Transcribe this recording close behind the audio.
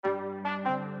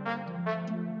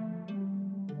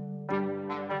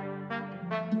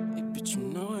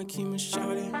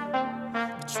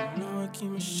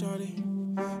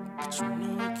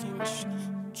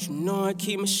know I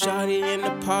keep my shawty in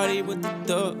the party with the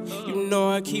thug. You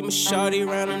know I keep my shawty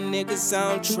around the niggas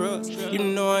I don't trust. You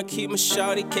know I keep my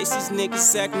shawty case these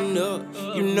niggas acting up.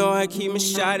 You know I keep my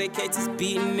shawty case this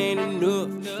beating ain't enough.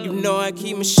 You know I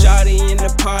keep my shawty in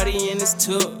the party and it's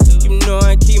tough. You know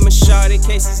I keep my shawty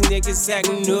case these niggas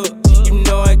acting up. You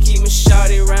know I keep my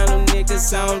shawty around them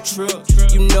niggas I don't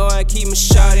trust. You know I keep my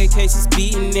shawty case this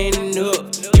beating ain't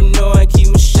enough. You know I keep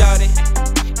my shawty.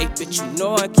 Hey bitch, you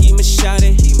know I keep my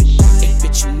shawty. Hey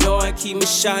bitch, you know I keep my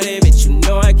shawty. Bitch, you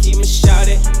know I keep my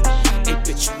shawty. Hey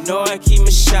bitch, you know I keep my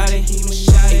shawty.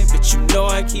 Hey bitch, you know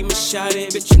I keep my shawty.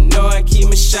 Bitch, you know I keep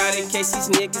my shawty in case these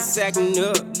niggas acting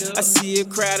up. I see a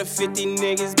crowd of 50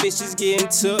 niggas, bitches getting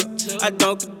took. I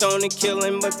don't condone the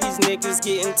killing, but these niggas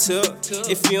getting took.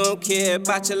 If you don't care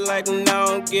about your life, then I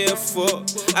don't give a fuck.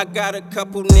 I got a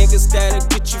couple niggas that'll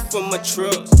get you for my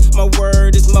trust. My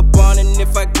word is my bond, and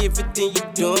if I give it, then you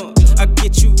done. I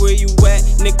get you where you at,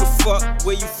 nigga, fuck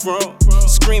where you from.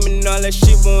 Screaming all that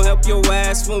shit won't help your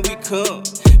ass when we come.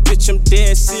 Bitch, I'm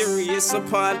dead serious, I'm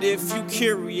pond if you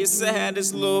curious. I had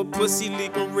this little pussy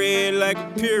leaking red like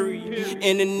a period.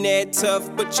 Internet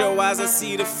tough, but your eyes, I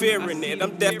see the fear in it.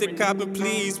 I'm deaf to copping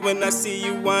please, when I see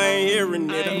you, I ain't hearing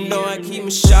it. I know I keep my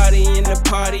shawty in the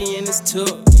party and it's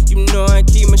tough. You know I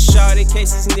keep my shawty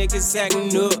case these niggas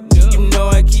acting up. You know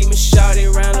I keep my shawty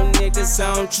around them niggas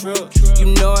I don't trust.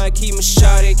 You know I keep my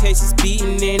shawty case it's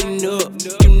beating ain't enough.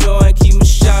 You know I keep my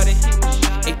shawty.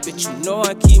 Hey bitch, you know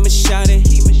I keep my shawty.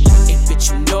 Hey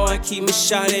bitch, you know I keep my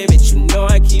shawty. Bitch, you know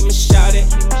I keep my shawty.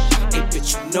 Hey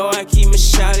bitch, you know I keep my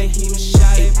shawty.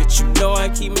 Hey bitch, you know I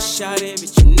keep my shawty.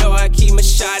 Bitch, you know I keep my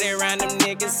shawty around them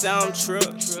niggas I don't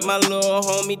trust. My little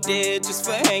homie dead just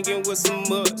for hanging with some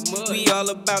mutts. We all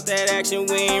about that action,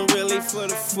 we ain't really for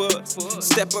the fuss.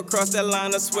 Step across that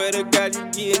line, I swear to God you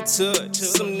get in touch.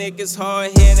 Some niggas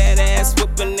hard head, that ass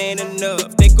whooping ain't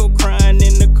enough. They go crying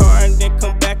in the car and then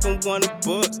come back and wanna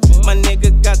bust. My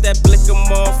nigga got that blicker,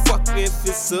 motherfucker, if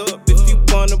it's up. If you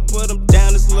wanna put him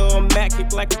down, this little Mac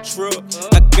kick like a truck.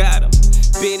 I got him.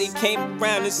 Biddy came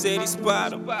around and said he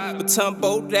spot him. But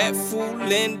Tumbo, that fool,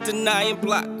 and deny and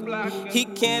block him. He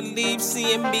can't leave,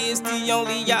 seeing me is the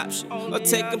only option. Or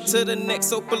take him to the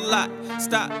next open lot.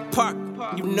 Stop, park.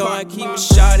 You know I keep my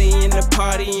shawty in the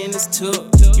party and it's tough.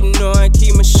 You know I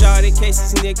keep my shawty case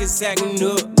these niggas acting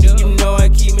up. You know I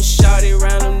keep my shawty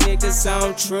around them niggas I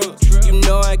don't trust. You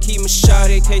know I keep my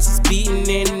shawty case it's beating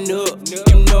ain't enough.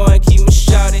 You know I keep my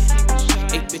shawty.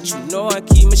 Hey bitch, you know I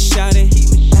keep my shawty.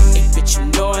 Hey bitch, you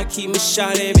know I keep my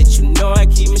shawty. Bitch, you know I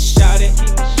keep my shawty.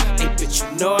 Hey bitch,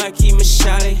 you know I keep my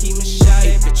shawty.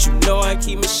 Hey bitch, you know I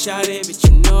keep my shawty. Bitch,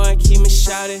 you know I keep my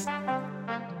shawty.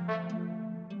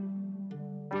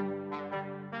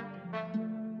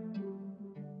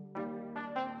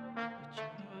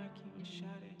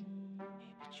 Shawty, hey,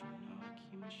 but you know I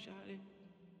keep my shawty.